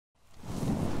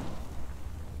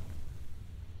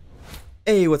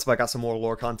Hey, what's up? I got some more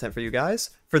lore content for you guys.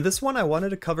 For this one, I wanted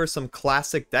to cover some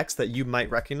classic decks that you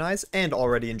might recognize and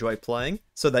already enjoy playing,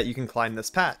 so that you can climb this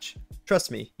patch.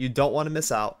 Trust me, you don't want to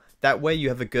miss out. That way you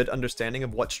have a good understanding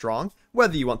of what's strong,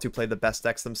 whether you want to play the best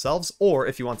decks themselves, or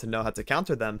if you want to know how to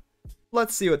counter them.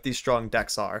 Let's see what these strong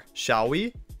decks are, shall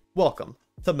we? Welcome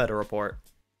to Meta Report.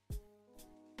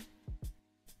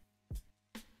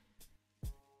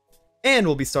 And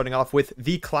we'll be starting off with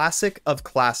the classic of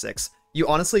classics. You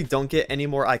honestly don't get any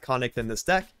more iconic than this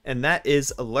deck, and that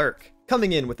is Lurk.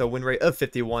 Coming in with a win rate of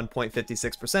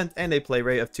 51.56% and a play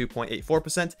rate of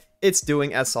 2.84%, it's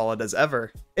doing as solid as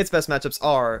ever. Its best matchups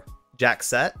are Jack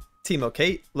Set, Teemo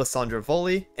Kate, Lissandra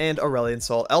Voli, and Aurelion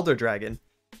Sol Elder Dragon.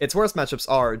 Its worst matchups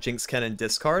are Jinx Cannon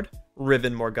Discard,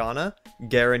 Riven Morgana,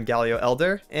 Garen Galio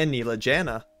Elder, and Neela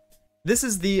Janna. This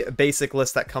is the basic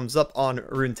list that comes up on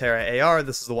Runeterra AR.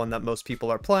 This is the one that most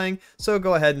people are playing, so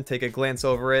go ahead and take a glance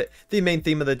over it. The main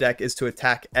theme of the deck is to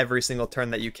attack every single turn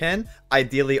that you can,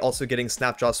 ideally also getting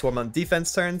Snapjaw Swarm on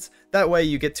defense turns. That way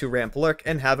you get to ramp Lurk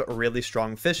and have really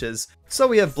strong fishes. So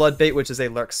we have Bloodbait, which is a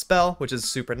Lurk spell, which is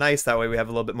super nice. That way we have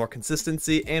a little bit more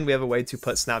consistency, and we have a way to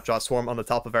put Snapjaw Swarm on the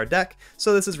top of our deck.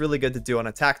 So this is really good to do on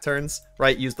attack turns,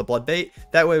 right? Use the Bloodbait.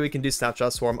 That way we can do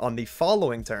Snapjaw Swarm on the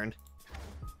following turn.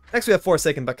 Next we have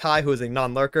Forsaken Bakai, who is a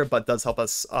non-lurker but does help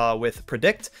us with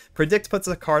Predict. Predict puts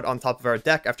a card on top of our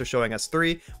deck after showing us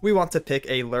 3. We want to pick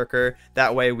a lurker,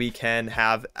 that way we can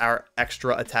have our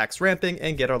extra attacks ramping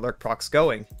and get our lurk procs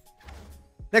going.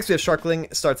 Next we have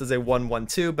Sharkling, starts as a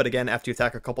 1/1/2, but again after you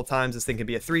attack a couple times this thing can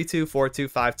be a 3/2, 4/2,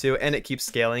 5/2, and it keeps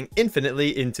scaling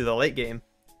infinitely into the late game.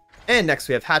 And next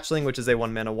we have Hatchling, which is a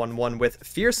 1-mana 1/1 with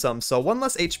Fearsome, so 1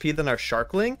 less HP than our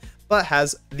Sharkling, but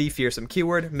has the Fearsome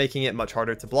keyword, making it much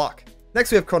harder to block. Next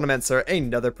we have Chronomancer,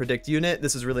 another Predict unit.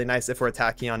 This is really nice if we're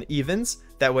attacking on evens.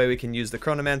 That way we can use the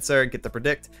Chronomancer, get the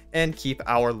Predict, and keep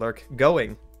our Lurk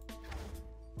going.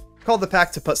 Call the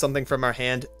Pack to put something from our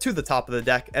hand to the top of the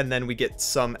deck, and then we get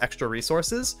some extra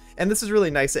resources. And this is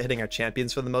really nice at hitting our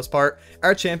champions for the most part.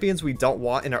 Our champions we don't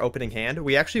want in our opening hand.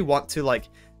 We actually want to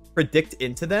predict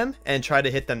into them and try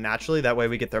to hit them naturally. That way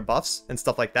we get their buffs and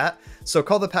stuff like that. So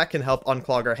Call the Pack can help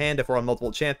unclog our hand if we're on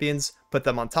multiple champions, put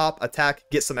them on top, attack,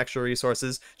 get some extra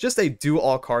resources. Just a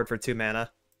do-all card for 2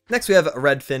 mana. Next we have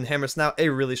Redfin Hammersnout, a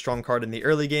really strong card in the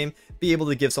early game, be able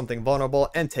to give something vulnerable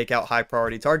and take out high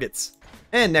priority targets.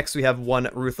 And next we have one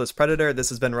Ruthless Predator. This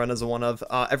has been run as a one of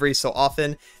every so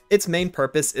often. Its main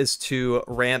purpose is to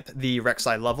ramp the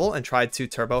Rek'Sai level and try to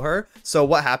turbo her. So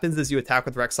what happens is you attack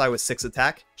with Rek'Sai with 6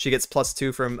 attack. She gets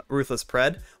 +2 from Ruthless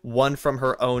Pred, 1 from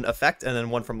her own effect, and then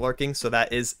 1 from lurking. So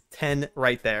that is 10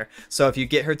 right there. So if you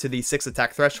get her to the 6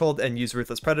 attack threshold and use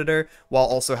Ruthless Predator while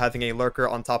also having a lurker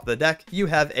on top of the deck, you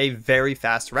have a very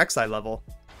fast Rek'Sai level.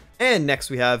 And next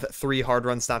we have 3 hard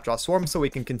run Snapjaw Swarm so we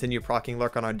can continue proccing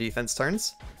Lurk on our defense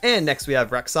turns. And next we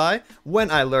have Rek'Sai. When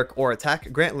I lurk or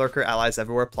attack, grant lurker allies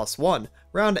everywhere +1.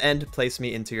 Round end, place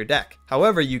me into your deck.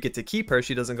 However, you get to keep her,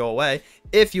 she doesn't go away,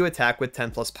 if you attack with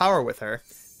 10+ power with her.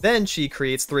 Then she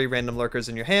creates 3 random lurkers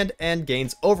in your hand and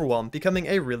gains Overwhelm, becoming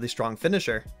a really strong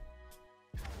finisher.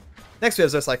 Next we have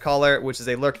Zersai Collar, which is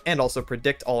a lurk and also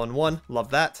predict all in one.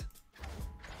 Love that.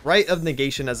 Rite of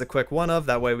Negation as a quick one of,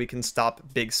 that way we can stop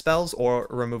big spells or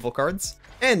removal cards.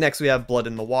 And next we have Blood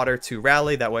in the Water to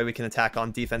rally, that way we can attack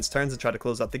on defense turns and try to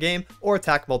close out the game, or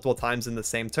attack multiple times in the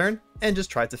same turn and just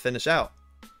try to finish out.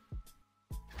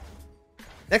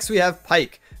 Next we have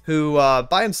Pike, who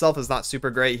by himself is not super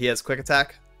great. He has quick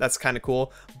attack, that's kind of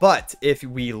cool, but if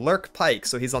we lurk Pike,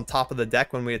 so he's on top of the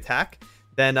deck when we attack,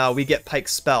 then we get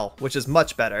Pike's spell, which is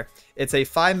much better. It's a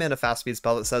 5 mana fast speed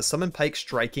spell that says summon Pike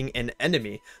striking an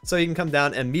enemy. So you can come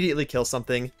down, immediately kill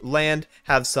something, land,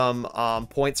 have some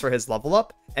points for his level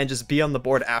up, and just be on the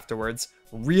board afterwards.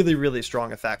 Really, really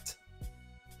strong effect.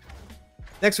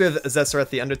 Next we have Zesareth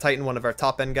the Undertitan, one of our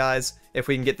top end guys. If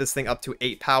we can get this thing up to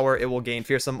 8 power, it will gain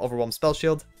Fearsome, Overwhelm, Spell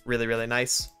Shield. Really, really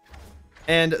nice.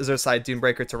 And Zersai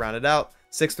Doombreaker to round it out.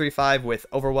 6/3/5 with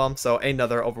Overwhelm, so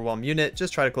another Overwhelm unit.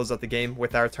 Just try to close out the game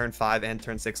with our turn 5 and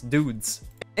turn 6 dudes.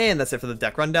 And that's it for the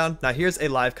deck rundown. Now here's a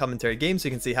live commentary game so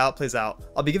you can see how it plays out.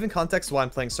 I'll be giving context while I'm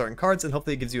playing certain cards and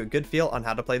hopefully it gives you a good feel on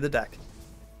how to play the deck.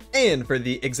 And for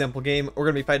the example game, we're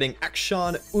going to be fighting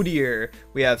Akshan Udyr.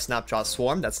 We have Snapjaw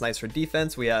Swarm, that's nice for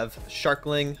defense. We have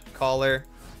Sharkling, Collar,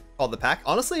 Call the Pack.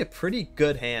 Honestly, a pretty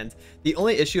good hand. The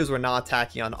only issue is we're not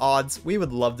attacking on odds. We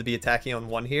would love to be attacking on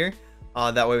 1 here.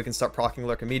 That way we can start proccing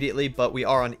Lurk immediately, but we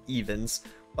are on evens.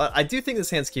 But I do think this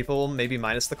hand's keepable, maybe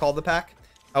minus the Call the Pack.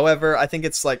 However, I think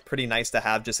it's pretty nice to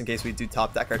have just in case we do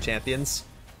top deck our champions.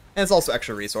 And it's also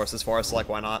extra resources for us, so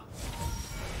why not?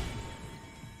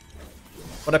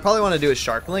 What I probably want to do is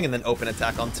Sharkling and then open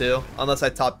attack on 2, unless I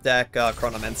top deck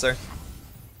Chronomancer.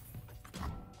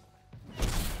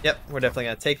 Yep, we're definitely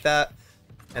going to take that.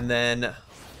 And then,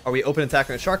 are we open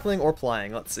attacking with Sharkling or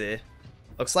playing? Let's see.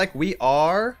 Looks like we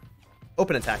are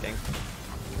open attacking.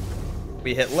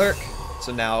 We hit Lurk,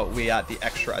 so now we got the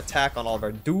extra attack on all of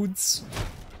our dudes.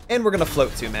 And we're going to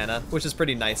float 2 mana, which is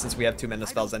pretty nice since we have 2 mana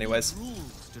spells anyways.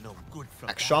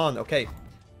 Action, okay.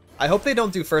 I hope they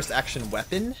don't do first action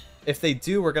weapon. If they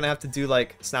do, we're going to have to do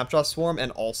like Snapjaw Swarm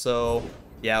and also,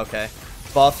 yeah, okay,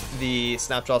 buff the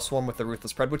Snapjaw Swarm with the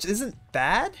Ruthless Pred, which isn't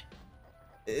bad.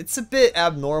 It's a bit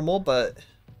abnormal, but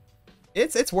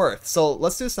it's worth. So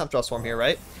let's do Snapjaw Swarm here,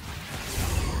 right?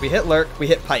 We hit Lurk, we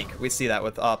hit Pike. We see that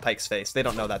with Pike's face. They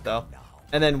don't know that though.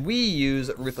 And then we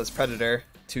use Ruthless Predator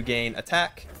to gain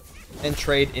attack and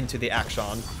trade into the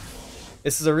action.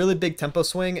 This is a really big tempo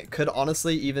swing. It could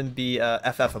honestly even be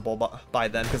FFable by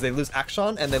then because they lose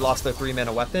action and they lost their 3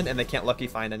 mana weapon and they can't lucky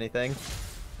find anything.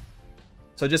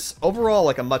 So just overall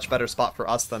like a much better spot for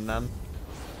us than them.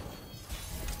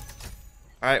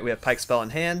 Alright, we have Pike spell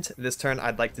in hand. This turn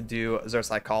I'd like to do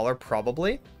Xerxai Collar,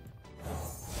 probably.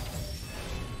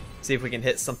 See if we can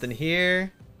hit something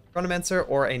here. Chronomancer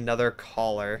or another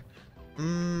Collar.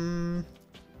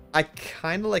 I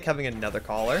kind of like having another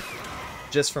Collar.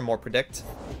 Just for more predict.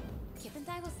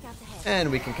 And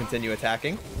we can continue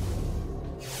attacking.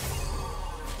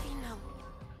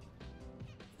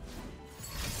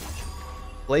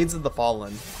 Blades of the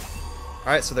Fallen.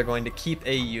 Alright, so they're going to keep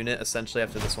a unit essentially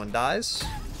after this one dies.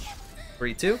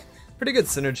 3-2. Pretty good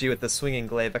synergy with the Swinging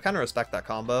Glaive. I kind of respect that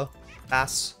combo.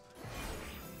 Pass.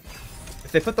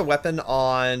 If they put the weapon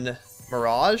on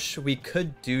Mirage, we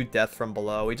could do Death from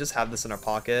Below. We just have this in our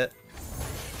pocket.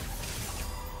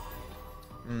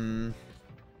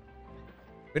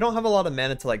 We don't have a lot of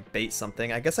mana to like bait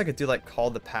something. I guess I could do like Call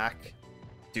the Pack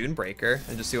Dunebreaker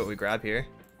and just see what we grab here.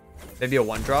 Maybe a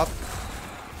 1-drop.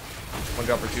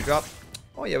 1-drop or 2-drop.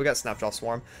 Oh yeah, we got Snapjaw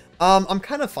Swarm. I'm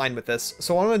kind of fine with this.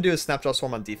 So what I'm going to do is Snapjaw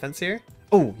Swarm on defense here.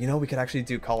 Oh, you know, we could actually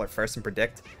do Collar first and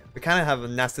predict. We kind of have a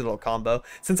nasty little combo.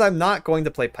 Since I'm not going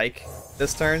to play Pike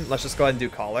this turn, let's just go ahead and do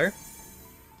Collar.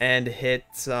 And hit,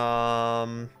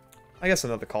 I guess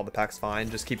another Call the Pack's fine.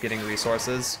 Just keep getting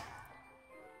resources.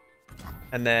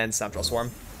 And then Snapjaw Swarm.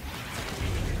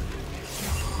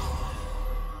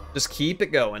 Just keep it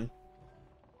going.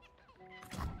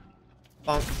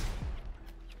 Bonk.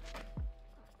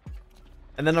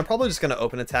 And then I'm probably just going to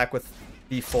open attack with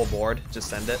the full board. Just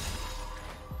send it.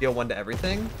 Deal 1 to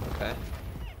everything. Okay.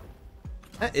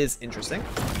 That is interesting.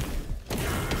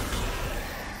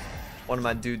 One of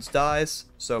my dudes dies,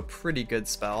 so pretty good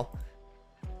spell.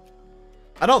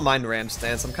 I don't mind Ram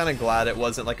stance. I'm kind of glad it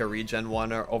wasn't like a regen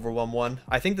 1 or overwhelm 1.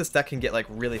 I think this deck can get like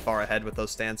really far ahead with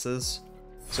those stances.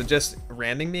 So just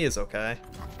ramming me is okay.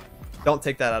 Don't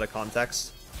take that out of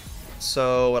context.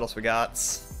 So what else we got?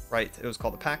 Right, it was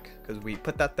called the pack because we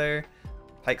put that there.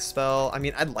 Pike spell. I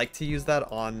mean, I'd like to use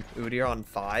that on Udyr on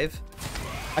 5.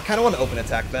 I kind of want to open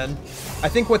attack then. I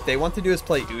think what they want to do is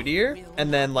play Udyr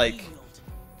and then like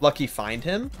lucky find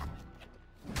him.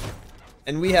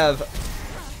 And we have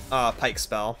Pike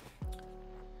spell.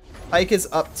 Pike is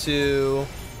up to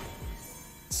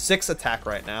 6 attack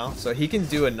right now, so he can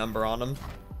do a number on him.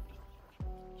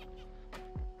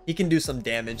 He can do some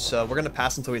damage, so we're gonna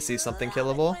pass until we see something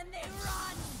killable.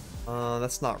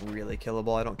 That's not really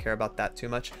killable. I don't care about that too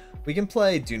much. We can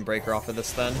play Dunebreaker off of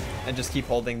this then, and just keep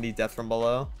holding the Death from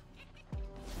Below.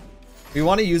 We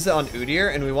want to use it on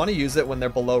Udyr, and we want to use it when they're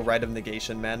below Rite of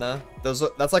Negation mana.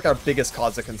 That's like our biggest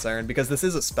cause of concern, because this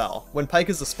is a spell. When Pike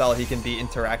is a spell, he can be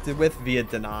interacted with via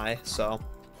Deny, so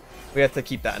we have to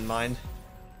keep that in mind.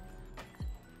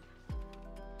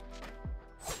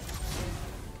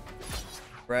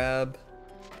 Grab.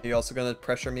 Are you also going to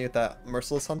pressure me with that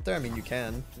Merciless Hunter? I mean, you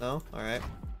can. No? Alright.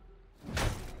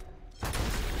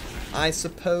 I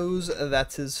suppose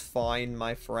that is fine,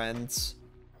 my friends.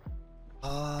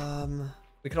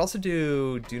 We could also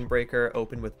do Dunebreaker,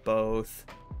 open with both,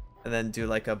 and then do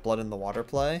like a Blood in the Water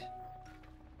play.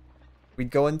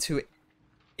 We'd go into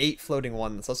 8 floating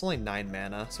ones. That's only 9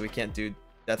 mana, so we can't do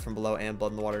Death from Below and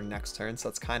Blood in the Water next turn, so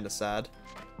that's kind of sad.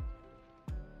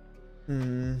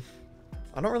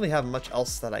 I don't really have much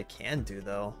else that I can do,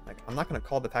 though. Like, I'm not going to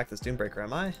call the pack this Dunebreaker,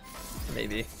 am I?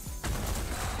 Maybe.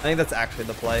 I think that's actually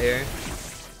the play here.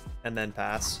 And then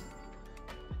pass.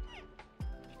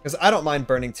 Because I don't mind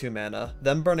burning 2 mana.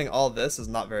 Them burning all this is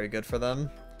not very good for them.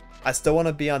 I still want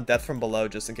to be on Death from Below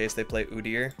just in case they play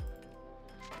Udyr.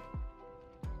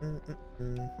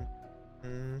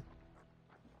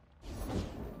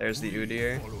 There's the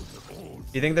Udyr. Do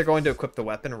you think they're going to equip the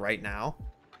weapon right now?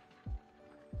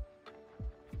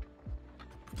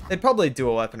 They'd probably do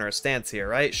a weapon or a stance here,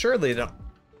 right? Surely they don't.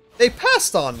 They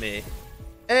passed on me!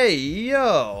 Hey,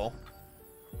 yo!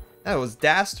 That was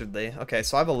dastardly. Okay,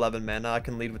 so I have 11 mana. I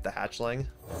can lead with the hatchling.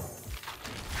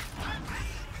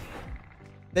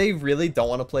 They really don't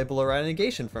want to play below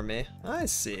negation for me. I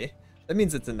see. That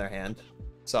means it's in their hand.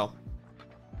 So,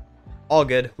 all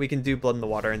good. We can do Blood in the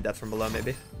Water and Death from Below,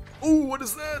 maybe. Ooh, what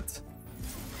is that?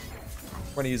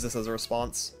 We're going to use this as a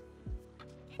response.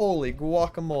 Holy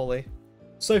guacamole.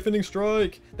 Siphoning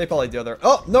Strike. They probably do other...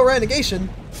 Oh, no renegation.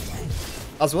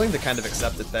 I was willing to kind of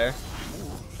accept it there.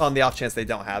 On the off chance they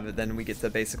don't have it, then we get to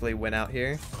basically win out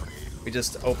here. We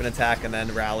just open attack and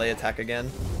then rally attack again.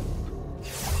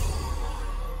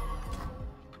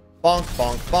 Bonk,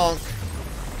 bonk, bonk.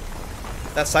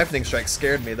 That Siphoning Strike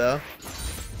scared me though.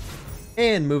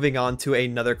 And moving on to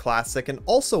another classic and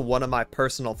also one of my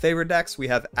personal favorite decks, we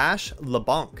have Ashe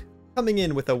LB Game. Coming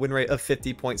in with a win rate of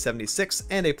 50.76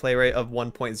 and a play rate of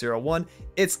 1.01,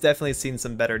 it's definitely seen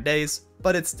some better days,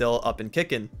 but it's still up and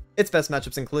kicking. Its best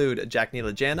matchups include Jack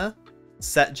Neela Janna,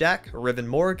 Set Jack, Riven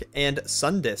Morg, and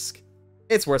Sundisk.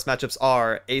 Its worst matchups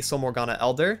are Aesol Morgana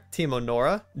Elder, Teemo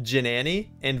Nora, Jin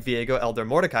Annie, and Viego Elder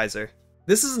Mordekaiser.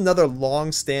 This is another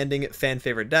long-standing fan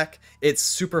favorite deck. It's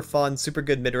super fun, super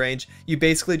good mid-range. You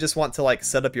basically just want to like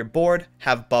set up your board,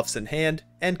 have buffs in hand,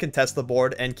 and contest the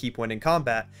board and keep winning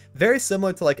combat. Very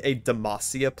similar to like a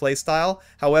Demacia playstyle,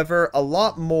 however a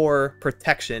lot more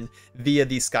protection via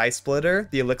the Sky Splitter,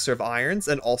 the Elixir of Irons,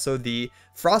 and also the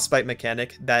Frostbite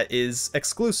mechanic that is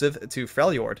exclusive to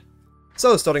Freljord.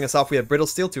 So starting us off, we have Brittle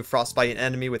Steel to frostbite an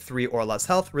enemy with 3 or less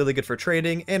health, really good for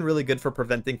trading, and really good for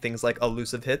preventing things like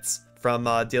elusive hits from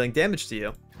dealing damage to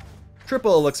you.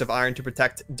 Triple Elixir of Iron to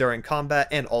protect during combat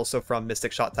and also from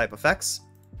Mystic Shot type effects.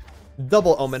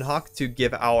 Double Omen Hawk to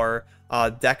give our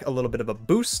deck a little bit of a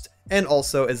boost, and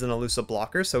also is an elusive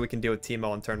blocker so we can deal with Teemo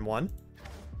on turn 1.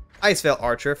 Iceveil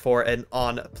Archer for an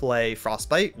on-play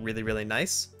frostbite, really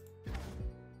nice.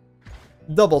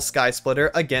 Double Sky Splitter,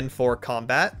 again for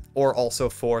combat, or also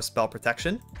for spell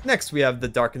protection. Next, we have the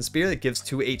Darkened Spear that gives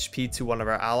 2 HP to one of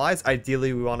our allies.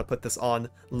 Ideally, we want to put this on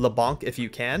LB if you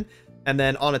can. And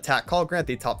then on attack call, grant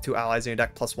the top 2 allies in your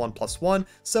deck +1/+1,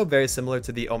 so very similar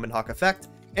to the Omen Hawk effect.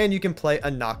 And you can play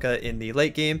Anaka in the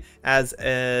late game as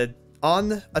an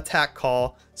on attack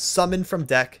call, summon from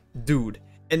deck, dude.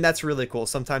 And that's really cool.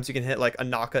 Sometimes you can hit like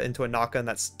Anaka into Anaka, and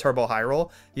that's turbo high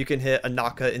roll. You can hit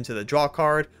Anaka into the draw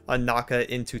card, Anaka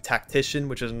into Tactician,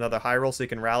 which is another high roll, so you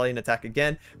can rally and attack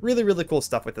again. Really cool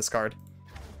stuff with this card.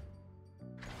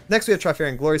 Next, we have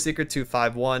Trifarian Glory Seeker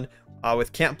 2/5/1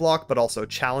 with Can't Block, but also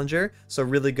Challenger. So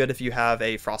really good if you have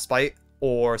a Frostbite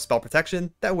or Spell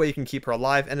Protection. That way you can keep her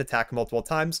alive and attack multiple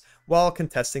times while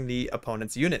contesting the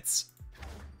opponent's units.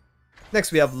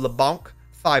 Next, we have LB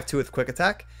 5/2 with Quick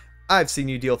Attack. I've seen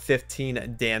you deal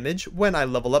 15 damage. When I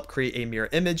level up, create a mirror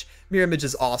image. Mirror image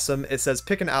is awesome. It says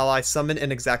pick an ally, summon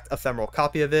an exact ephemeral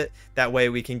copy of it. That way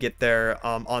we can get their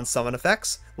on summon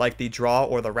effects, like the draw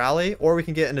or the rally, or we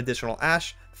can get an additional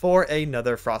Ashe for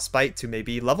another frostbite to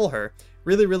maybe level her.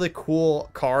 Really cool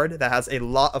card that has a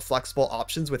lot of flexible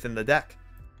options within the deck.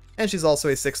 And she's also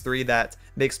a 6/3 that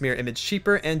makes mirror image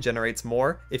cheaper and generates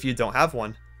more if you don't have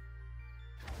one.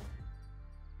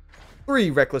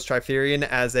 3 Reckless Trifarian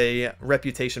as a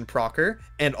reputation procer,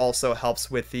 and also helps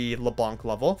with the LeBlanc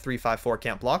level, 3/5/4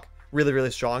 Can't Block.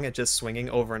 Really strong at just swinging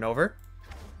over and over.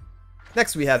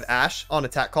 Next we have Ashe, on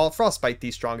attack call, frostbite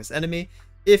the strongest enemy.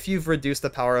 If you've reduced the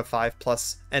power of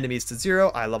 5+ enemies to 0,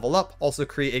 I level up. Also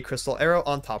create a Crystal Arrow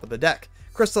on top of the deck.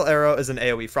 Crystal Arrow is an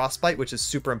AoE frostbite, which is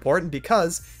super important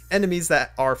because enemies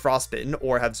that are frostbitten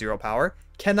or have 0 power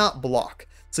cannot block.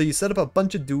 So you set up a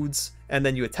bunch of dudes, and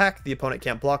then you attack, the opponent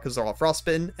can't block because they're all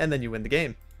frostbitten, and then you win the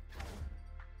game.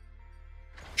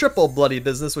 Triple Bloody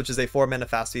Business, which is a 4-mana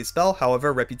fast speed spell,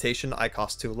 however, reputation I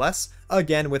cost 2 less.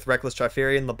 Again, with Reckless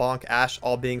Trifarian, LeBlanc, Ashe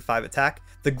all being 5 attack,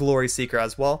 the Glory Seeker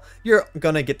as well, you're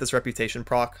gonna get this reputation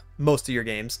proc most of your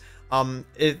games.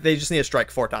 They just need to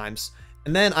strike 4 times.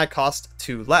 And then I cost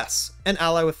 2 less. An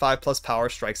ally with 5+ power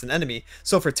strikes an enemy.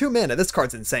 So for 2 mana, this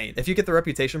card's insane. If you get the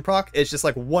reputation proc, it's just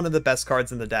like one of the best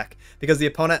cards in the deck, because the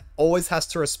opponent always has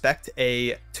to respect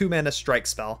a 2-mana strike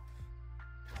spell.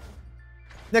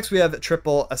 Next we have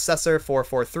Triple Assessor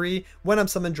 4/4/3. When I'm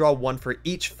summoned, draw 1 for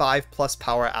each 5+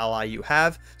 power ally you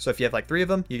have. So if you have like 3 of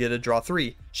them, you get to draw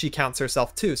 3. She counts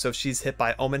herself too, so if she's hit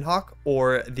by Omen Hawk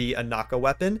or the Anaka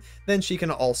weapon, then she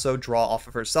can also draw off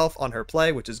of herself on her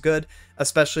play, which is good.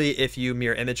 Especially if you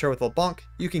mirror image her with LeBlanc,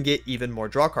 you can get even more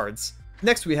draw cards.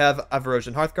 Next we have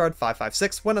Averosian Hearthguard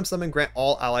 5/5/6. When I'm summoned, grant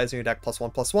all allies in your deck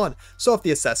 +1/+1. So if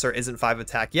the Assessor isn't 5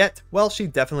 attack yet, well, she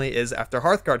definitely is after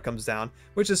Hearthguard comes down,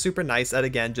 which is super nice at,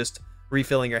 again, just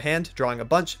refilling your hand, drawing a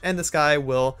bunch, and this guy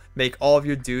will make all of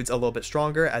your dudes a little bit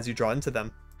stronger as you draw into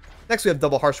them. Next we have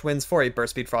double harsh winds for a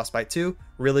burst speed frostbite 2.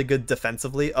 Really good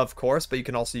defensively, of course, but you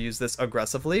can also use this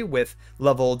aggressively with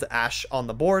leveled Ashe on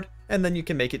the board, and then you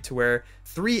can make it to where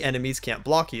 3 enemies can't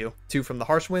block you. 2 from the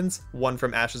harsh winds, 1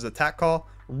 from Ashe's attack call.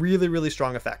 Really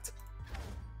strong effect.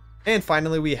 And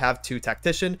finally we have 2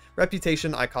 tactician.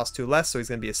 Reputation I cost 2 less, so he's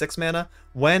going to be a 6 mana.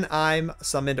 When I'm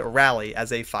summoned Rally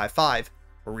as a 5/5.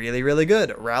 Really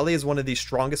good. Rally is one of the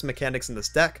strongest mechanics in this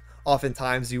deck.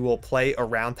 Oftentimes you will play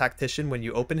around Tactician when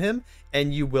you open him,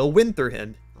 and you will win through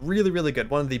him. Really good.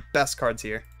 One of the best cards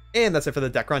here. And that's it for the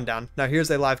deck rundown. Now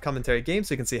here's a live commentary game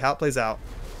so you can see how it plays out.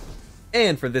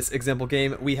 And for this example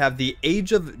game, we have the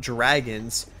Age of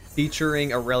Dragons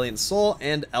featuring Aurelian Soul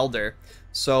and Elder.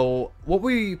 So what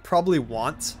we probably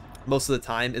want most of the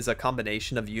time is a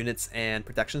combination of units and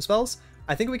protection spells.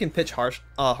 I think we can pitch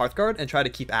Hearthguard and try to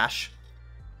keep Ashe.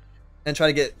 And try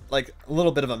to get, like, a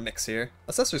little bit of a mix here.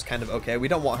 Assessor's kind of okay. We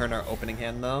don't want her in our opening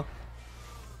hand, though.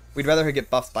 We'd rather her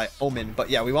get buffed by Omen. But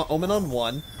yeah, we want Omen on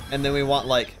 1. And then we want,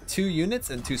 like, 2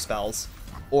 units and 2 spells.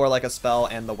 Or, like, a spell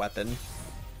and the weapon.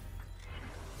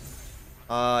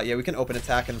 Yeah, we can open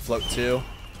attack and float 2.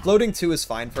 Floating 2 is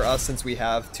fine for us since we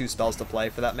have 2 spells to play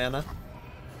for that mana.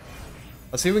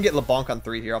 Let's see if we can get LeBlanc on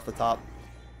 3 here off the top.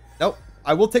 Nope.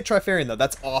 I will take Trifarian, though.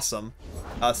 That's awesome.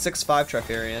 6/5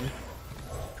 Trifarian.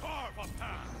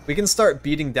 We can start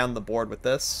beating down the board with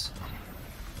this.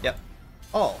 Yep.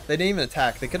 Oh, they didn't even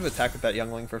attack. They could have attacked with that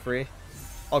youngling for free.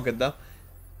 All good, though.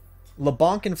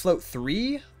 LeBlanc can float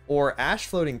 3 or Ashe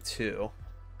floating 2.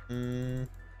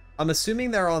 I'm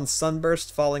assuming they're on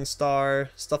Sunburst, Falling Star,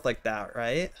 stuff like that,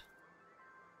 right?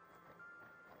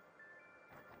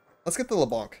 Let's get the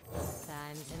LeBlanc.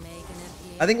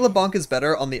 I think LeBlanc is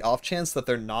better on the off chance that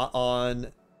they're not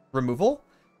on removal,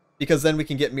 because then we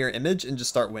can get Mirror Image and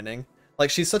just start winning. Like,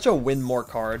 she's such a win more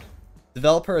card.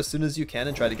 Develop her as soon as you can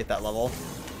and try to get that level.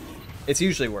 It's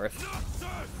usually worth.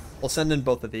 We'll send in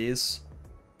both of these.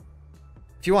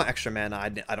 If you want extra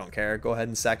mana, I don't care. Go ahead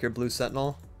and sack your blue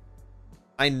sentinel.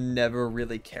 I never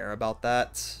really care about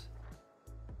that.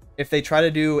 If they try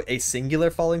to do a singular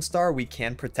Falling Star, we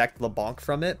can protect LeBlanc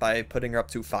from it by putting her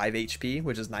up to 5 HP,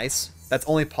 which is nice. That's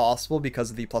only possible because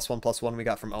of the +1/+1 we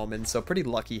got from Omen, so pretty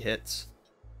lucky hits.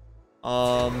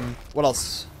 What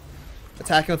else?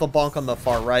 Attacking with LeBlanc on the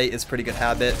far right is pretty good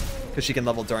habit, because she can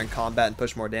level during combat and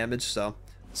push more damage, so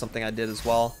something I did as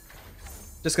well.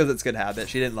 Just because it's good habit.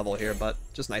 She didn't level here, but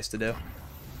just nice to do.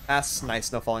 Pass,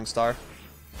 nice, no Falling Star.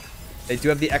 They do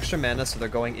have the extra mana, so they're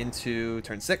going into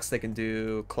turn 6. They can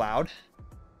do Cloud.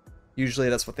 Usually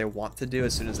that's what they want to do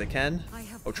as soon as they can.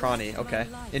 Otrani, okay,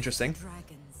 interesting.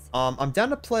 I'm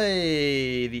down to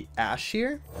play the Ashe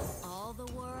here.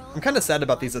 I'm kind of sad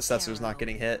about these Assessors not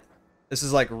getting hit. This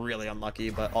is like really unlucky,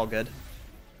 but all good.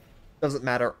 Doesn't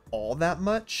matter all that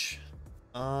much.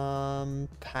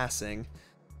 Passing.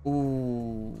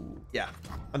 Ooh, yeah,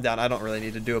 I'm down. I don't really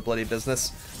need to do a bloody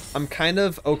business. I'm kind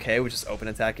of okay with just open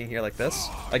attacking here like this.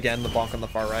 Again, LeBlanc on the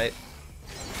far right.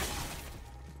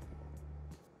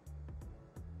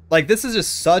 Like, this is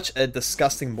just such a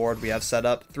disgusting board we have set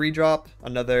up. 3-drop,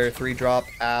 another 3-drop,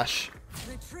 Ashe,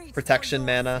 protection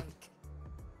mana.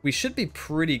 We should be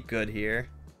pretty good here.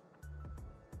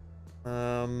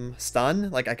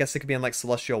 Stun? Like, I guess it could be on, like,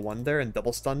 Celestial Wonder and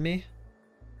double stun me.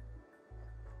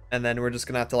 And then we're just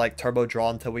gonna have to, like, turbo draw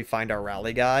until we find our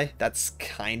rally guy. That's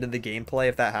kind of the gameplay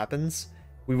if that happens.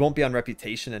 We won't be on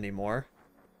Reputation anymore.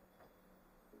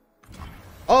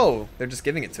 Oh, they're just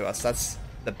giving it to us. That's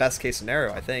the best case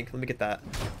scenario, I think. Let me get that.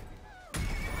 The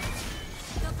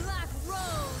black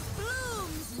rose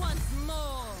blooms once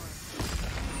more.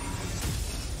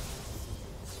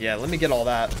 Yeah, let me get all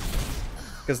that.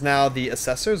 Because now the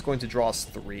Assessor is going to draw us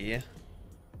 3.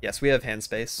 Yes, we have hand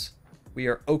space. We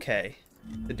are okay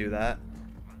to do that.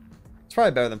 It's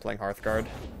probably better than playing Hearthguard.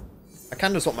 I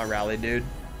kind of just want my rally, dude.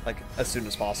 Like, as soon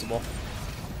as possible.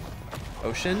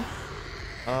 Ocean?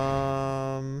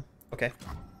 Okay.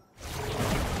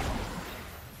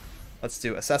 Let's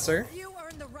do Assessor.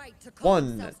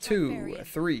 1, 2,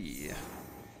 3.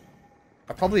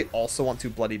 I probably also want to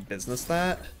bloody business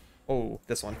that. Oh,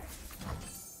 this one.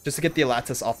 Just to get the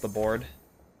Alatis off the board.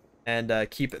 And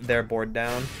keep their board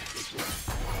down.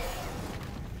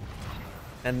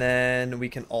 And then we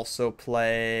can also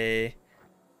play...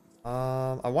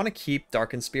 I want to keep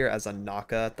Darkened Spear as a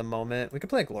Naka at the moment. We could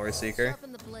play a Glory Seeker.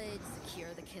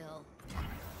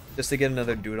 Just to get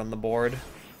another dude on the board.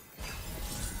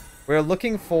 We're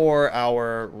looking for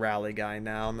our rally guy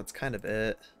now, and that's kind of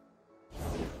it.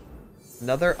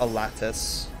 Another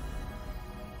Alatis.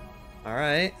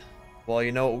 Alright. Well,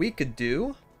 you know what we could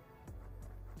do?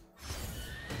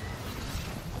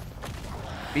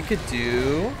 We could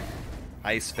do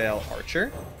Ice Veil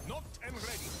Archer.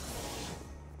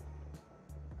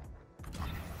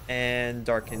 And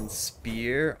Darkened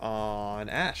Spear on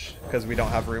Ashe, because we don't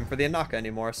have room for the Anaka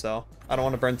anymore, so I don't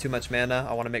want to burn too much mana.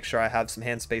 I want to make sure I have some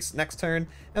hand space next turn.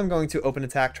 I'm going to open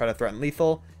attack, try to threaten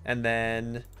lethal, and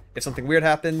then if something weird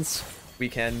happens, we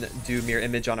can do Mirror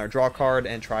Image on our draw card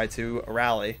and try to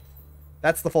rally.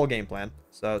 That's the full game plan,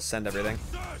 so send everything.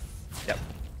 Yep.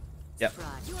 Yep.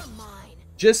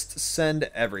 Just send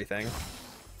everything.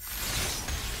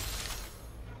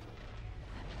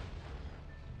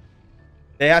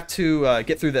 They have to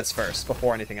get through this first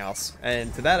before anything else.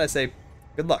 And to that I say,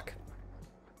 good luck.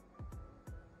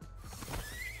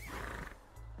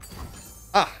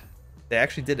 Ah, they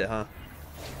actually did it, huh?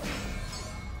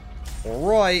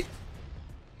 Alright.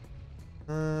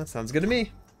 Sounds good to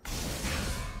me.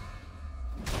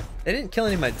 They didn't kill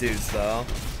any of my dudes, though.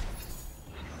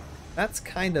 That's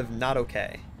kind of not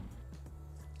okay.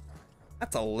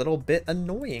 That's a little bit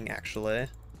annoying, actually.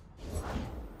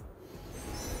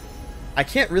 I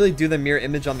can't really do the mirror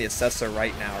image on the Assessor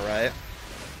right now, right?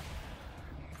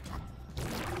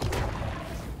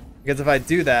 Because if I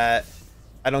do that,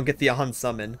 I don't get the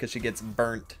unsummon because she gets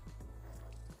burnt.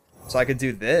 So I could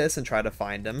do this and try to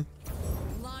find him.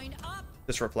 Line up.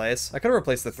 Just replace. I could have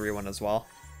replaced the 3-1 as well.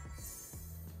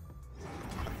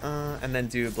 And then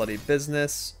do Bloody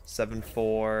Business.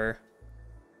 7-4.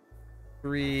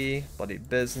 3. Bloody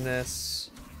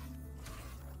Business.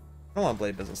 I don't want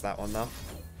Bloody Business that one, though.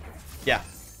 Yeah.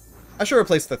 I should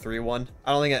replace the 3-1.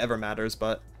 I don't think it ever matters,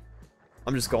 but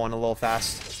I'm just going a little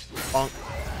fast. Bonk.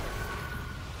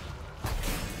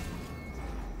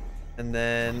 And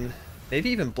then maybe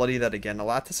even bloody that again.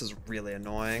 Alatus is really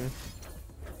annoying.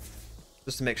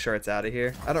 Just to make sure it's out of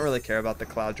here. I don't really care about the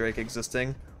Cloud Drake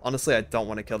existing. Honestly, I don't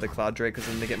want to kill the Cloud Drake because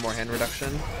then they get more hand reduction.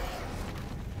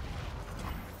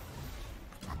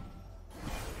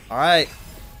 Alright.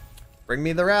 Bring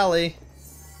me the rally.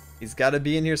 He's got to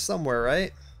be in here somewhere,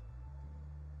 right?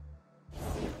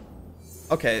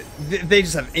 Okay, they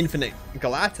just have infinite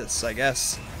Galatus, I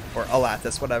guess. Or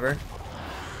Alatus, whatever.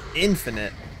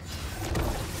 Infinite.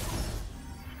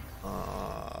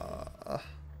 I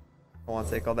want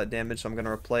to take all that damage, so I'm going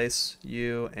to replace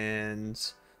you and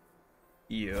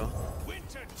you.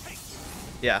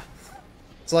 Yeah.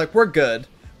 So, like, we're good.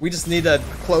 We just need to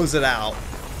close it out.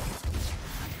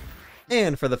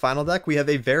 And for the final deck, we have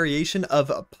a variation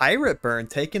of Pirate Burn,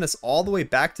 taking us all the way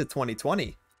back to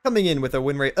 2020. Coming in with a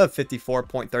win rate of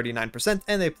 54.39%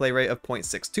 and a play rate of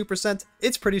 0.62%,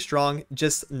 it's pretty strong,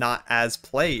 just not as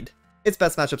played. Its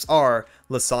best matchups are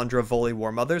Lysandra Voli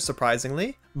Warmother,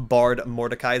 surprisingly, Bard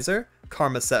Mordekaiser,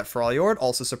 Karmaset Freljord,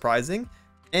 also surprising,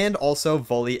 and also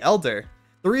Voli Elder.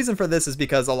 The reason for this is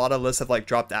because a lot of lists have like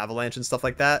dropped Avalanche and stuff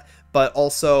like that, but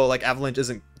also like Avalanche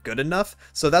isn't good enough,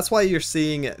 so that's why you're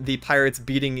seeing the Pirates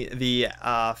beating the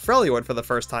Freljord for the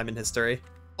first time in history.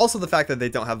 Also the fact that they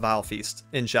don't have Vile Feast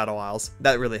in Shadow Isles,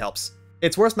 that really helps.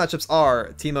 Its worst matchups are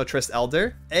Teemo Trist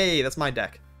Elder, hey, that's my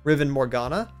deck, Riven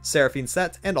Morgana, Seraphine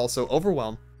Set, and also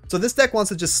Overwhelm. So this deck wants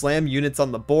to just slam units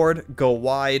on the board, go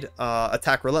wide,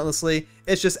 attack relentlessly.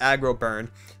 It's just aggro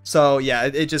burn. So yeah,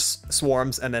 it just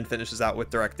swarms and then finishes out with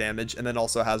direct damage, and then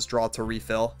also has draw to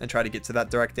refill and try to get to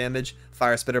that direct damage.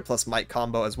 Fire Spitter plus Might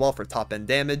combo as well for top end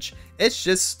damage. It's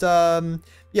just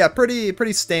yeah,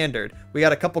 pretty standard. We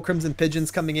got a couple Crimson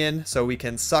Pigeons coming in, so we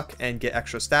can suck and get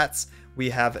extra stats. We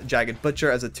have Jagged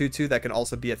Butcher as a 2-2 that can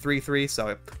also be a 3-3,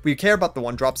 so we care about the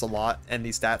 1-drops a lot and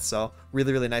these stats, so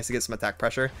really nice to get some attack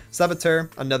pressure. Saboteur,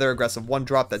 another aggressive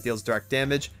 1-drop that deals direct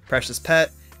damage. Precious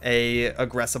Pet, a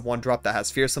aggressive 1-drop that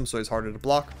has Fearsome, so he's harder to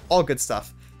block. All good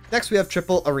stuff. Next we have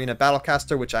triple Arena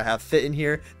Battlecaster, which I have fit in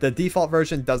here. The default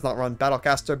version does not run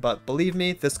Battlecaster, but believe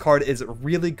me, this card is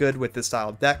really good with this style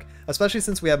of deck, especially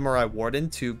since we have Mirai Warden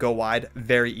to go wide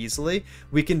very easily.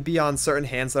 We can be on certain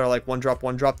hands that are like 1-drop,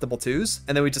 1-drop, double 2s,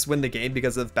 and then we just win the game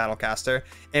because of Battlecaster.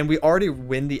 And we already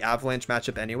win the Avalanche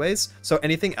matchup anyways, so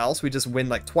anything else we just win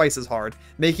like twice as hard,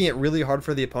 making it really hard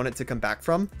for the opponent to come back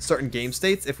from certain game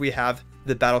states if we have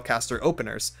the Battlecaster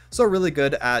openers. So really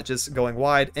good at just going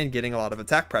wide and getting a lot of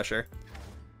attack pressure.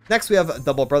 Next we have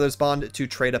Double Brothers Bond to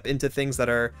trade up into things that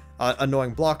are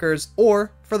annoying blockers,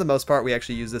 or for the most part we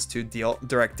actually use this to deal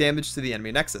direct damage to the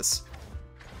enemy nexus.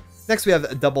 Next we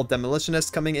have Double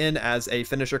Demolitionist coming in as a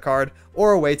finisher card,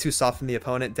 or a way to soften the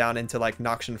opponent down into like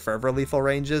Noxian Fervor lethal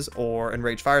ranges or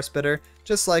Enraged Fire Spitter,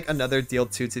 just like another deal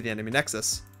 2 to the enemy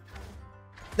nexus.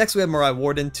 Next we have Mirai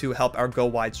Warden to help our go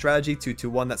wide strategy,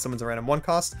 2-2-1 that summons a random 1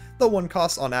 cost. The 1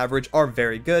 costs on average are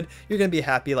very good. You're going to be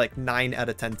happy like 9 out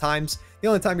of 10 times. The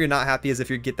only time you're not happy is if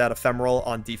you get that ephemeral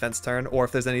on defense turn, or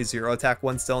if there's any 0 attack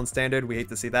ones still in standard. We hate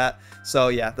to see that. So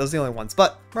yeah, those are the only ones.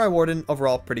 But Mirai Warden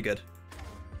overall pretty good.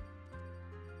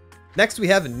 Next we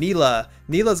have Neela.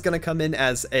 Neela is going to come in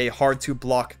as a hard to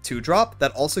block 2-drop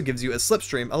that also gives you a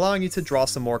slipstream, allowing you to draw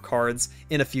some more cards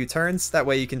in a few turns. That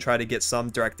way you can try to get some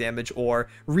direct damage or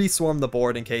re-swarm the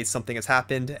board in case something has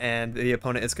happened and the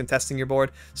opponent is contesting your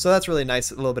board. So that's really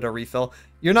nice, a little bit of refill.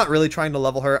 You're not really trying to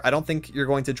level her. I don't think you're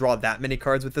going to draw that many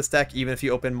cards with this deck, even if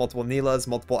you open multiple Neelas,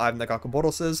 multiple Ivan the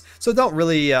Gakabodoses. So don't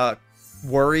really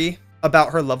worry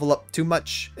about her level up too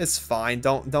much. It's fine.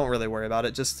 Don't really worry about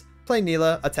it. Just play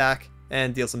Neela, attack,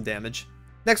 and deal some damage.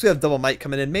 Next we have Double Might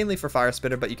coming in mainly for Fire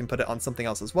Spitter, but you can put it on something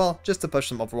else as well, just to push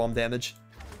some overwhelm damage.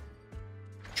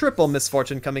 Triple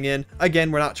Misfortune coming in.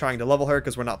 Again, we're not trying to level her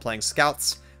because we're not playing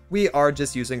Scouts. We are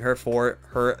just using her for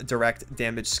her direct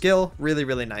damage skill. Really,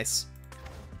 really nice.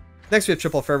 Next we have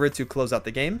Triple Fervor to close out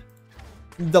the game.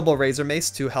 Double Razor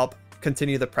Mace to help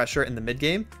continue the pressure in the mid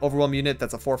game. Overwhelm unit,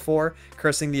 that's a 4/4.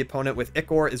 Cursing the opponent with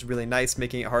Ichor is really nice,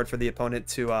 making it hard for the opponent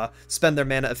to spend their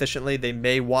mana efficiently. They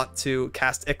may want to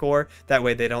cast Ichor, that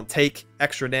way they don't take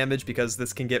extra damage, because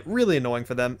this can get really annoying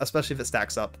for them, especially if it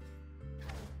stacks up.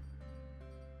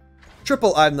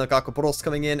 Triple Ivan the Gakabodose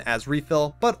coming in as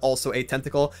refill, but also a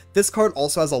tentacle. This card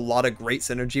also has a lot of great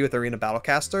synergy with Arena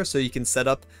Battlecaster, so you can set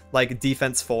up like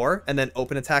defense 4 and then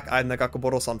open attack Ivan the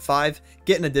Gakabodose on 5,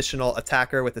 get an additional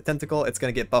attacker with the tentacle. It's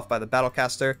going to get buffed by the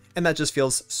Battlecaster, and that just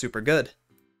feels super good.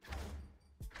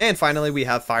 And finally, we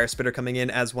have Fire Spitter coming in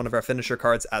as one of our finisher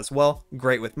cards as well.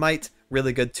 Great with Might,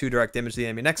 really good to direct damage the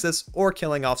enemy Nexus, or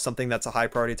killing off something that's a high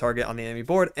priority target on the enemy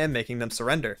board and making them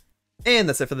surrender. And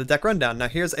that's it for the deck rundown. Now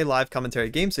here's a live commentary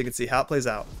game so you can see how it plays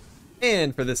out.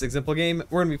 And for this example game,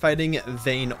 we're going to be fighting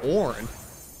Vayne Ornn.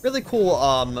 Really cool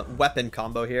weapon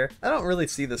combo here. I don't really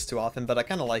see this too often, but I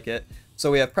kind of like it.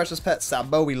 So we have Precious Pet,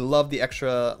 Sabo. We love the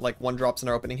extra like 1-drops in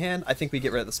our opening hand. I think we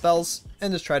get rid of the spells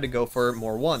and just try to go for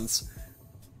more 1s.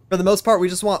 For the most part, we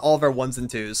just want all of our 1s and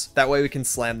 2s. That way we can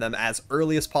slam them as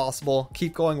early as possible,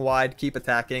 keep going wide, keep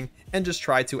attacking, and just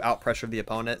try to outpressure the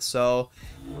opponent. So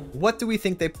what do we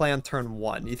think they play on turn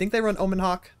 1? You think they run Omen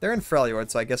Hawk? They're in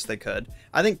Freljord, so I guess they could.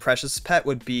 I think Precious Pet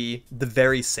would be the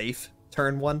very safe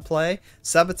turn 1 play.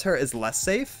 Saboteur is less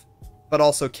safe, but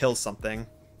also kills something.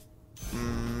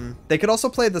 They could also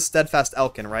play the Steadfast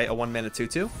Elkin, right? A 1-mana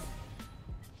 2/2.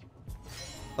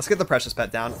 Let's get the Precious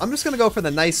Pet down. I'm just going to go for the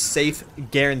nice, safe,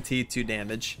 guaranteed 2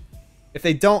 damage. If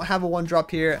they don't have a 1-drop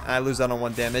here, and I lose out on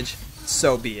 1 damage,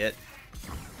 so be it.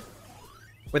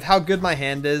 With how good my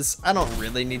hand is, I don't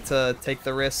really need to take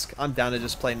the risk. I'm down to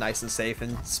just play nice and safe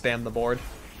and spam the board.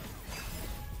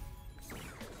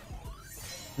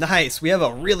 Nice, we have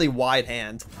a really wide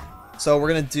hand. So we're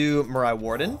going to do Mirai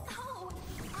Warden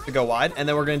to go wide, and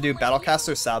then we're going to do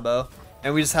Battlecaster Sabo,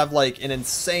 and we just have like an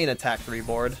insane attack 3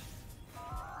 board.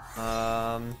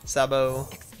 Sabo,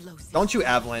 don't you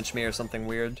avalanche me or something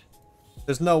weird.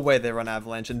 There's no way they run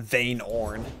avalanche in Vayne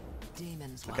Ornn.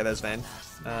 Okay, there's Vayne.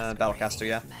 Battlecaster,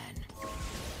 yeah.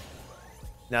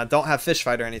 Now, don't have Fish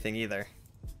Fight or anything either.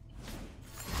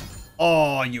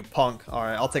 Oh, you punk.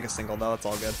 Alright, I'll take a single though, it's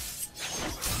all good.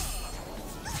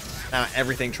 Now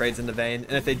everything trades into Vayne,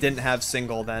 and if they didn't have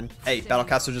single, then hey,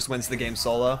 Battlecaster just wins the game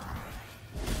solo.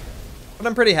 But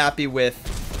I'm pretty happy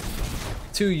with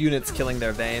 2 units killing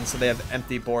their Vayne, so they have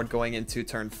empty board going into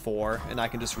turn 4, and I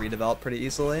can just redevelop pretty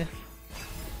easily.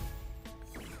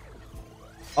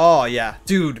 Oh yeah,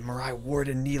 dude, Mirai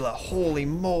Warden Neela, holy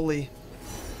moly.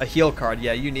 A heal card,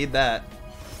 yeah, you need that.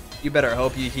 You better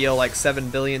hope you heal like 7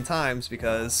 billion times,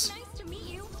 because Nice to meet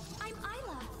you. I'm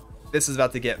Isla. this is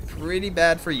about to get pretty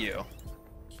bad for you.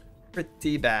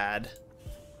 Pretty bad.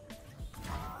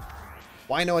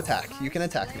 Why no attack? You can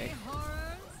attack me.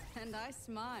 Horrors, and I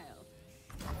smile.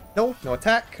 No, no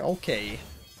attack. Okay.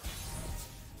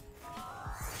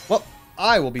 Well,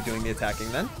 I will be doing the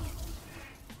attacking then.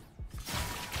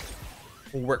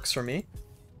 Works for me.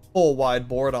 Full wide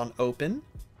board on open.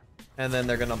 And then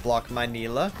they're going to block my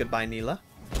Neela. Goodbye, Neela.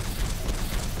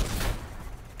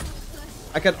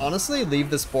 I could honestly leave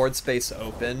this board space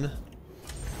open.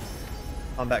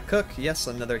 Combat Cook. Yes,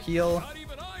 another heal.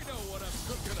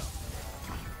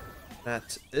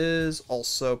 That is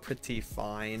also pretty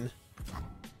fine.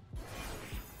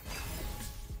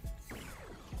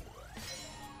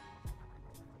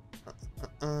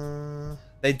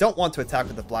 They don't want to attack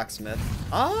with the Blacksmith.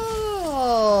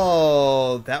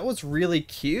 Oh, that was really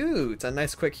cute. A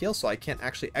nice quick heal, so I can't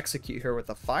actually execute her with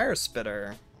a Fire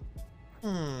Spitter.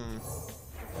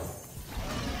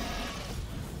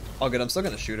 All good. I'm still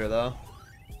gonna shoot her though.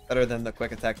 Better than the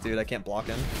quick attack dude. I can't block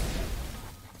him.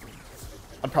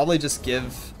 I'd probably just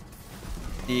give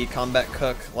the combat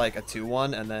cook like a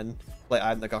 2-1 and then play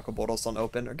Eye and the Gakkoboros on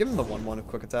open, or give him the 1-1 of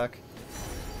quick attack.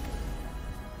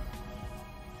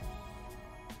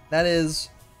 That is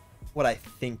what I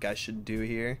think I should do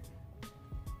here.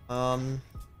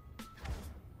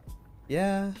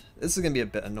 Yeah, this is gonna be a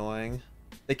bit annoying.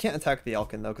 They can't attack the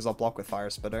Elkin though, because I'll block with Fire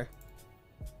Spitter.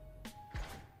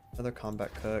 Another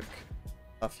combat cook,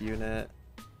 tough unit.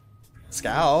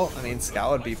 Scout. I mean,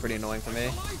 Scout would be pretty annoying for me.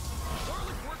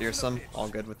 Fearsome, all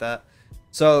good with that.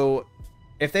 So,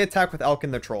 if they attack with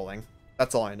Elkin, they're trolling.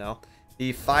 That's all I know.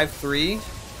 The 5-3.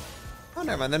 Oh,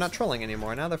 never mind. They're not trolling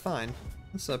anymore. Now they're fine.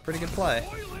 This is a pretty good play.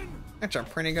 That's a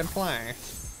pretty good play.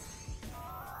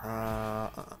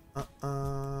 I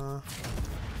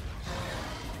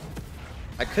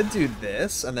could do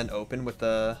this and then open with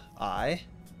the eye.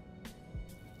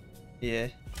 Yeah.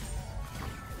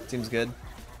 Seems good.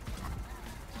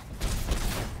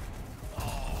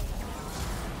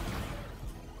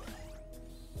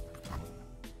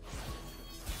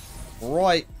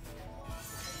 Right.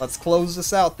 Let's close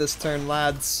this out this turn,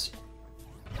 lads.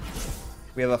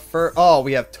 We have a oh,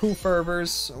 we have 2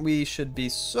 fervors. We should be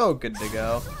so good to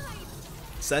go.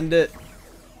 Send it.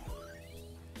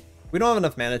 We don't have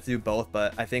enough mana to do both,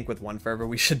 but I think with 1 fervor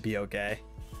we should be okay.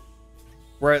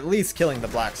 We're at least killing the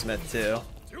blacksmith too.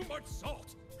 Too much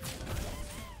salt.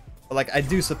 But like, I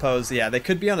do suppose, yeah, they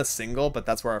could be on a single, but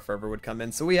that's where our fervor would come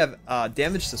in. So we have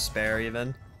damage to spare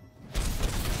even.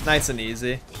 Nice and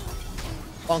easy.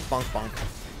 Bonk, bonk, bonk.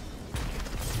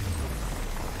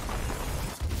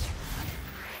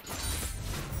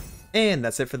 And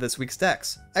that's it for this week's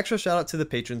decks. Extra shout out to the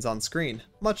patrons on screen.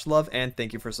 Much love and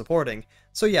thank you for supporting.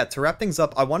 So yeah, to wrap things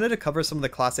up, I wanted to cover some of the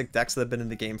classic decks that have been in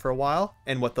the game for a while,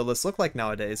 and what the lists look like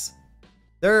nowadays.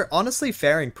 They're honestly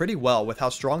faring pretty well with how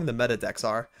strong the meta decks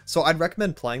are, so I'd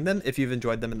recommend playing them if you've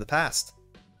enjoyed them in the past.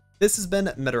 This has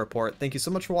been Meta Report. Thank you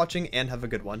so much for watching and have a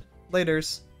good one.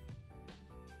 Laters.